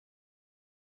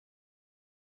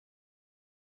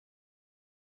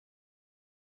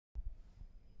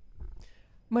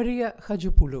Maria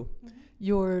Chatzopoulou,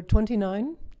 you're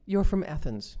 29, you're from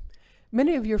Athens.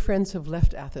 Many of your friends have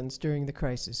left Athens during the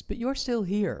crisis, but you're still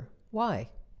here. Why?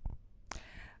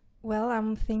 Well,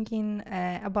 I'm thinking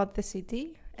about the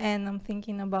city, and I'm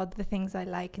thinking about the things I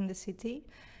like in the city,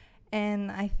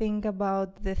 and I think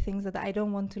about the things that I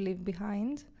don't want to leave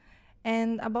behind,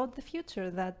 and about the future,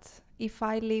 that if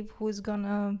I leave, who's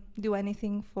gonna do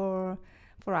anything for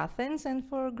Athens and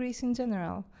for Greece in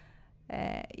general.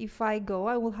 If I go,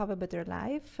 I will have a better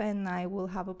life and I will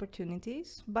have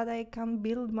opportunities, but I can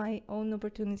build my own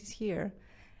opportunities here.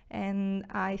 And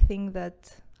I think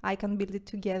that I can build it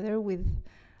together with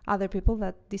other people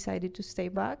that decided to stay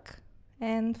back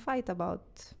and fight about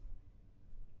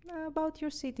your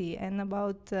city and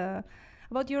about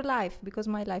your life, because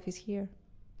my life is here.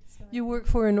 So you work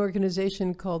for an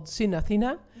organization called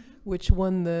SynAthina, which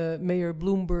won the Mayor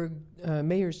Bloomberg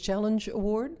Mayor's Challenge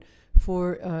Award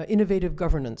for innovative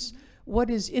governance. What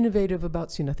is innovative about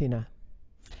SynAthina?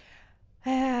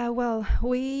 Well,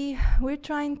 we're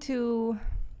trying to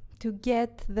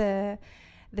get the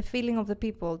feeling of the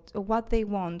people, what they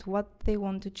want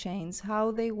to change,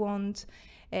 how they want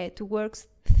to work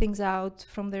things out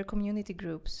from their community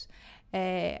groups.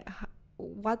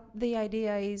 What the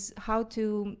idea is,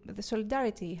 the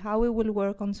solidarity, how we will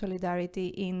work on solidarity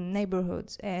in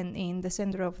neighborhoods and in the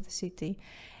center of the city.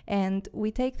 And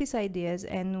we take these ideas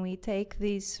and we take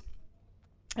these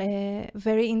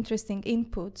very interesting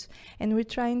inputs, and we're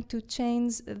trying to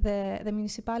change the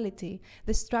municipality,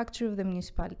 the structure of the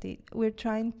municipality. We're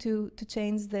trying to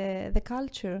change the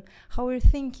culture, how we're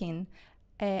thinking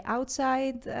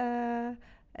outside the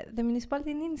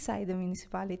municipality and inside the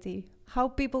municipality, how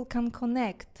people can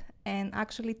connect and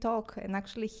actually talk and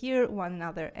actually hear one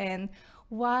another. And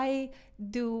why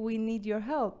do we need your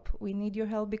help? We need your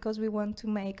help because we want to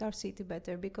make our city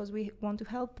better, because we want to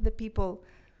help the people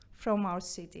from our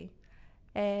city.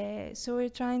 So we're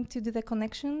trying to do the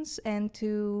connections and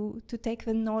to take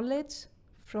the knowledge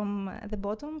from the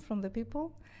bottom, from the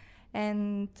people,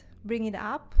 and bring it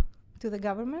up to the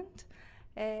government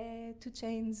to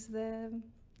change the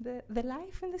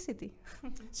life in the city.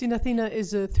 SynAthina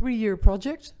is a 3-year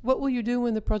project. What will you do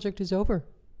when the project is over?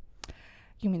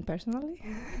 You mean personally?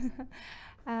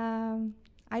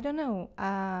 I don't know.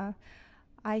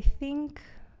 I think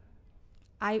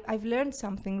I've learned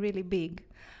something really big.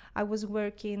 I was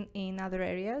working in other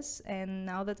areas, and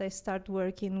now that I start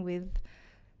working with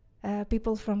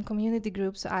people from community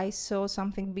groups, I saw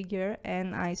something bigger,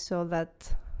 and I saw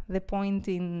that the point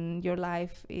in your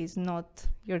life is not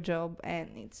your job, and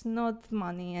it's not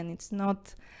money, and it's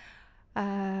not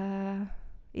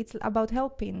it's about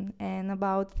helping and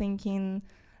about thinking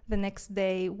the next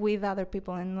day with other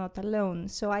people and not alone.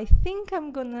 So I think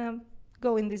I'm gonna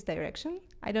go in this direction.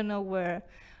 I don't know where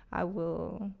I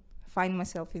will find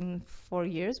myself in 4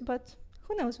 years, but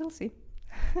who knows, we'll see.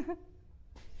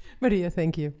 Maria,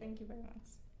 thank you. Thank you very much.